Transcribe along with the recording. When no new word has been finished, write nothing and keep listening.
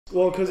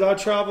Well, because I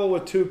travel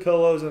with 2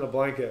 pillows and a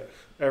blanket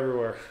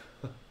everywhere.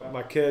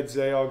 My kids,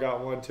 they all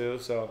got one too,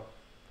 so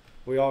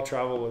we all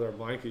travel with our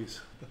blankies.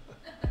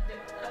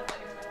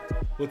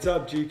 What's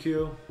up,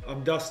 GQ?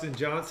 I'm Dustin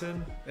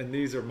Johnson, and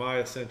these are my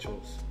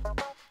essentials.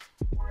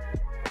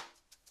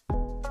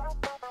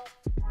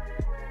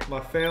 My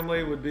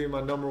family would be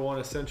my #1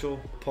 essential.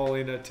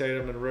 Paulina,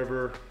 Tatum, and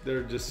River,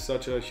 they're just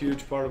such a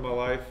huge part of my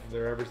life.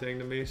 They're everything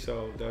to me,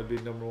 so that would be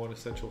 #1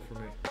 essential for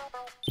me.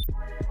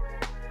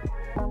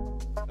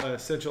 An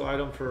essential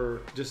item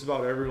for just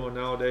about everyone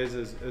nowadays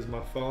is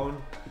my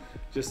phone,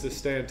 just to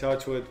stay in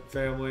touch with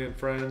family and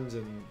friends,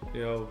 and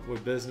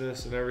with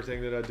business and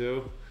everything that I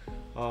do.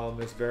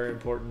 It's very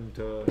important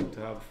to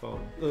have a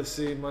phone. Let's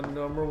see, my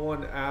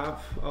 #1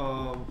 app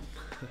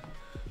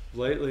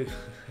lately,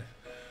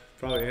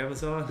 probably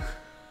Amazon.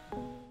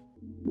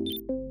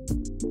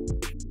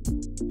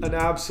 An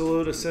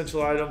absolute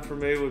essential item for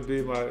me would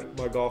be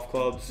my golf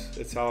clubs.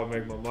 It's how I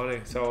make my money.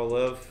 It's how I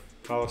live,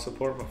 how I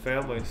support my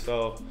family.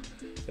 So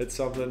it's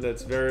something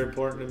that's very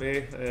important to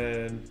me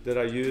and that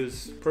I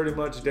use pretty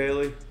much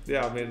daily.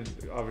 Yeah, I mean,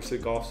 obviously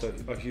golf's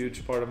a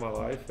huge part of my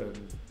life, and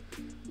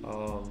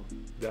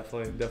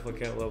definitely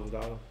can't live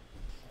without them.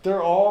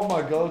 They're all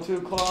my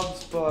go-to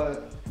clubs,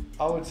 but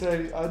I'd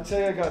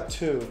say I got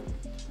 2.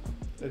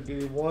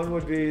 One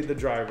would be the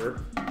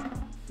driver.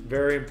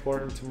 Very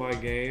important to my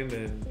game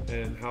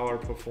and how I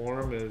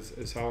perform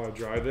is how I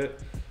drive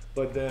it.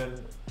 But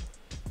then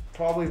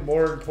probably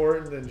more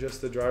important than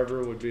just the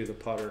driver would be the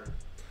putter.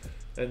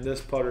 And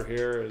this putter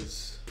here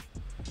it's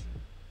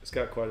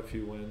got quite a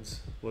few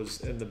wins.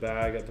 Was in the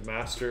bag at the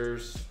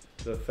Masters,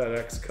 the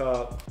FedEx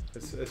Cup.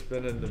 It's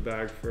been in the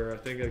bag for, I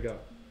think I got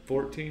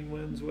 14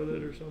 wins with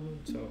it or something.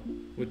 So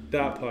with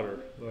that putter,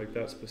 like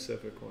that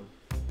specific one.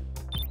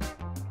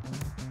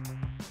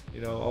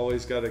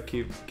 Always got to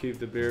keep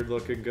the beard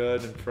looking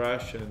good and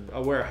fresh, and I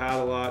wear a hat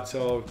a lot,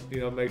 so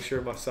make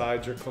sure my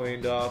sides are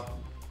cleaned up,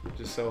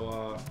 just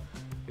so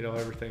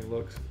everything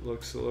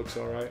looks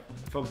all right.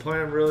 If I'm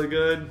playing really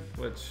good,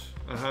 which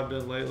I have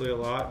been lately a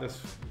lot, that's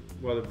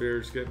why the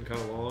beard's getting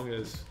kind of long,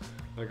 is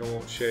like I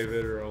won't shave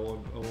it or I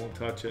won't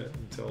touch it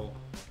until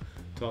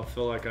I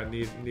feel like I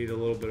need a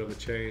little bit of a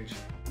change.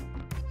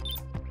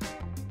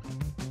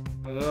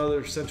 Another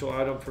essential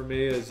item for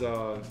me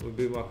would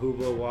be my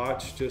Hublot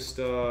watch. Just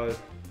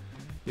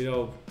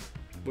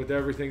with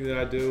everything that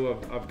I do,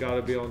 I've got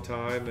to be on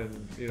time,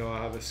 and I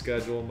have a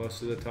schedule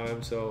most of the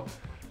time. So,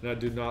 and I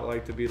do not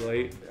like to be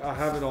late. I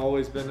haven't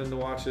always been into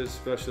watches,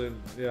 especially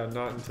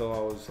not until I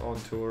was on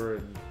tour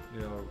and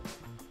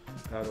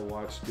had a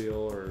watch deal,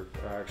 or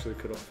I actually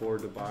could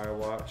afford to buy a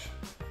watch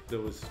that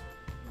was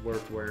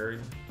worth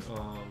wearing.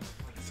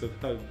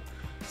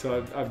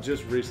 So I've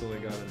just recently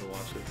got into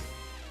watches.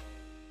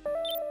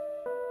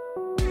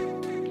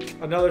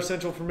 Another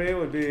essential for me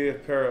would be a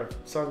pair of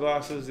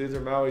sunglasses. These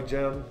are Maui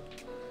Gem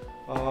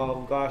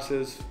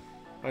glasses.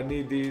 I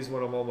need these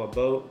when I'm on my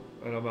boat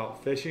and I'm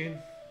out fishing.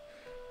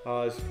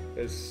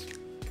 It's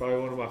probably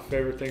one of my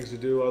favorite things to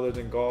do other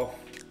than golf.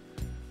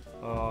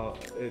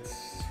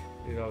 It's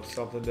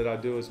something that I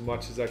do as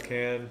much as I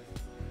can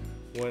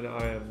when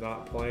I am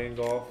not playing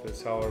golf.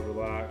 It's how I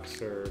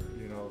relax, or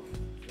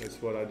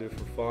it's what I do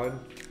for fun,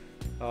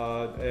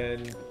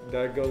 and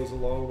that goes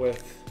along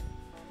with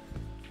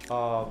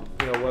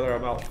whether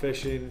I'm out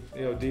fishing,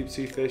 deep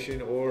sea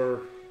fishing,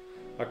 or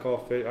I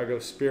go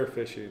spear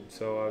fishing.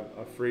 So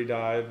I free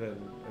dive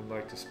and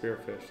like to spear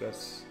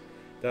fish.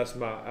 That's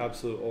my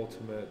absolute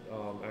ultimate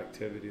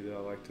activity that I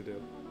like to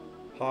do.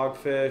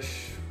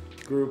 Hogfish,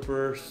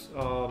 groupers,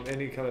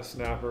 any kind of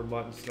snapper,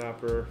 mutton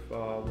snapper.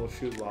 We'll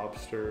shoot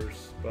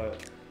lobsters,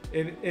 but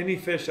any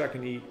fish I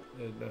can eat,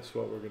 and that's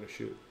what we're gonna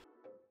shoot.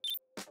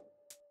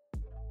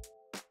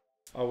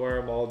 I wear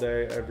them all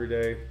day, every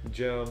day.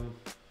 Gym,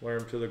 wear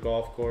them to the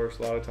golf course.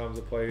 A lot of times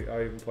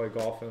I even play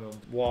golf in them.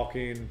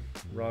 Walking,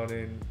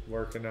 running,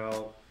 working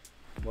out,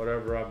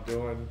 whatever I'm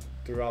doing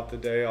throughout the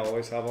day, I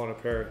always have on a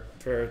pair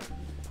of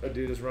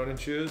Adidas running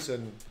shoes,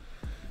 and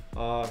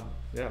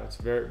it's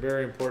very,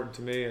 very important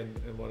to me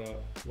and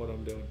what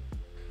I'm doing.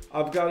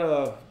 I've got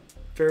a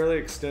fairly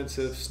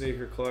extensive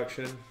sneaker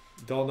collection.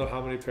 Don't know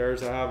how many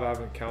pairs I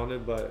haven't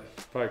counted, but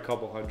probably a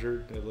couple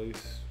hundred at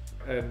least.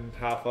 And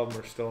half of them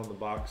are still in the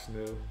box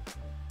new.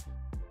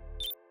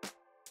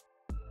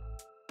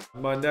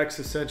 My next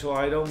essential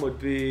item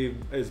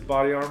is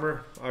body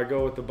armor. I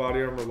go with the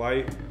body armor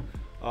light,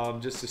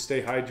 just to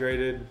stay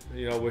hydrated,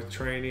 with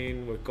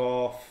training, with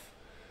golf,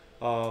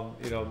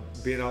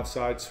 being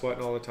outside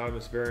sweating all the time.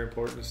 It's very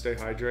important to stay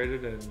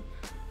hydrated, and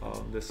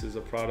this is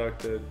a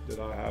product that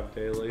I have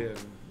daily, and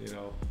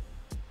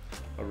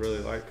I really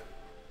like.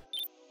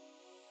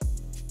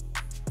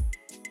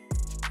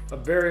 A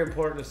very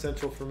important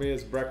essential for me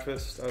is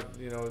breakfast.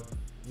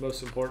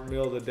 Most important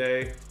meal of the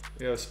day.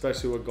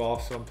 Especially with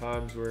golf,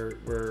 sometimes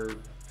we're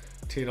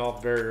teeing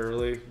off very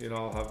early.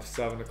 I'll have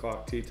 7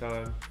 o'clock tee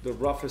time. The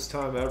roughest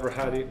time I ever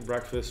had eating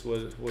breakfast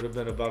would have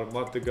been about a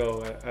month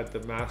ago at the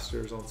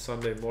Masters on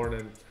Sunday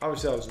morning.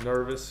 Obviously I was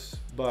nervous,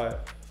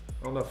 but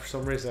I don't know, for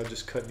some reason I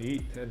just couldn't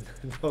eat, and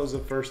that was the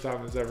first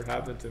time it's ever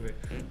happened to me.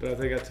 But I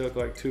think I took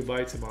like 2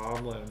 bites of my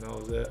omelet and that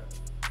was it.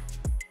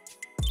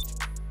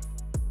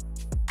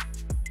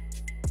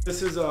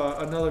 This is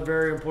another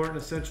very important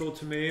essential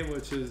to me,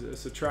 which is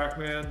it's a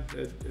TrackMan.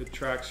 It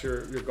tracks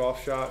your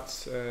golf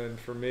shots, and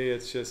for me,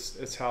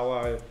 it's how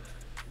I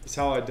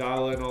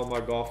dial in all my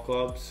golf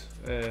clubs.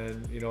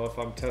 And you know, if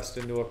I'm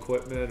testing new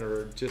equipment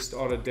or just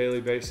on a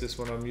daily basis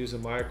when I'm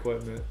using my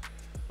equipment,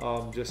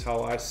 just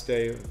how I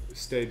stay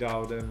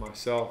dialed in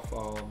myself.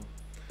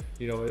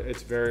 You know,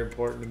 it's very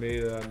important to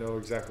me that I know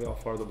exactly how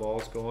far the ball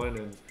is going,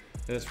 and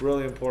it's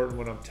really important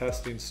when I'm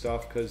testing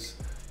stuff because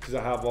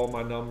I have all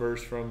my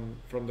numbers from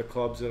the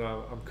clubs that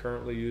I'm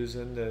currently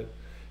using that,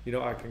 you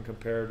know, I can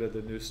compare to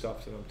the new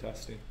stuff that I'm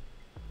testing.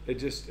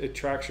 It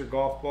tracks your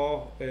golf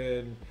ball,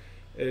 and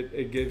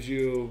it gives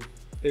you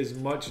as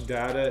much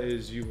data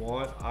as you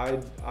want. I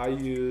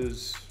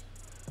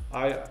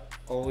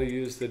only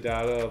use the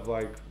data of,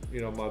 like,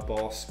 you know, my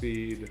ball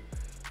speed,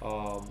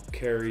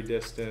 carry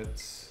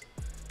distance,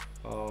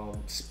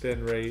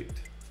 spin rate.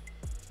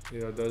 You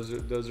know,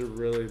 those are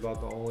really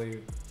about the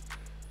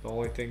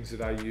only things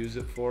that I use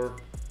it for.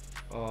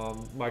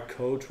 My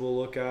coach will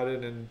look at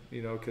it and,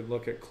 you know, can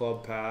look at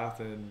club path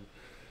and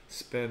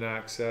spin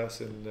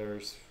access, and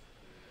there's,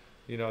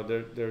 you know,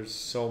 there's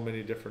so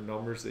many different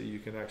numbers that you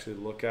can actually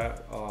look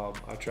at.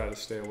 I try to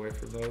stay away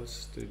from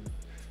those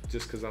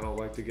just because I don't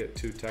like to get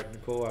too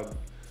technical. I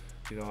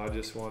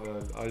just want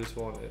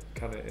it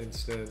kind of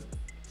instant,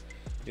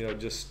 you know,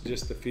 just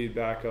the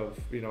feedback of,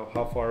 you know,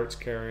 how far it's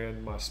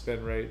carrying, my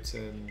spin rates,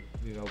 and,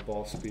 you know,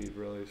 ball speed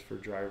really is for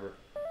driver.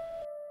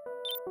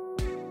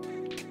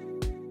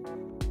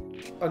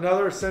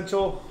 Another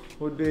essential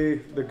would be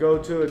the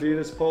go-to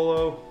Adidas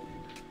polo.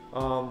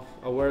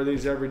 I wear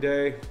these every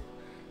day.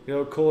 You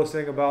know, the coolest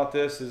thing about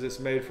this is it's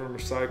made from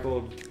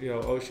recycled, you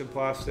know, ocean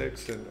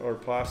plastics or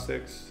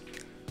plastics,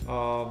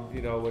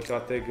 you know, which I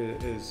think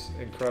is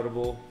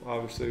incredible.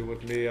 Obviously,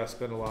 with me, I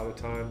spend a lot of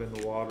time in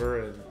the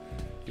water, and,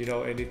 you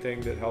know,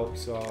 anything that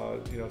helps,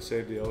 you know,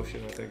 save the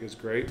ocean, I think is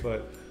great.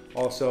 But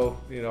also,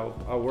 you know,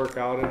 I work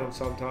out in them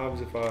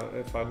sometimes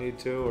if I need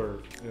to, or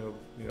you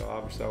know,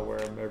 obviously I wear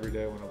them every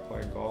day when I'm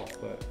playing golf.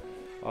 But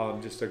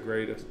just a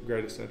great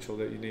essential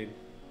that you need.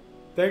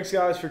 Thanks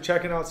guys for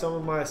checking out some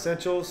of my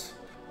essentials.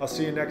 I'll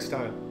see you next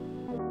time.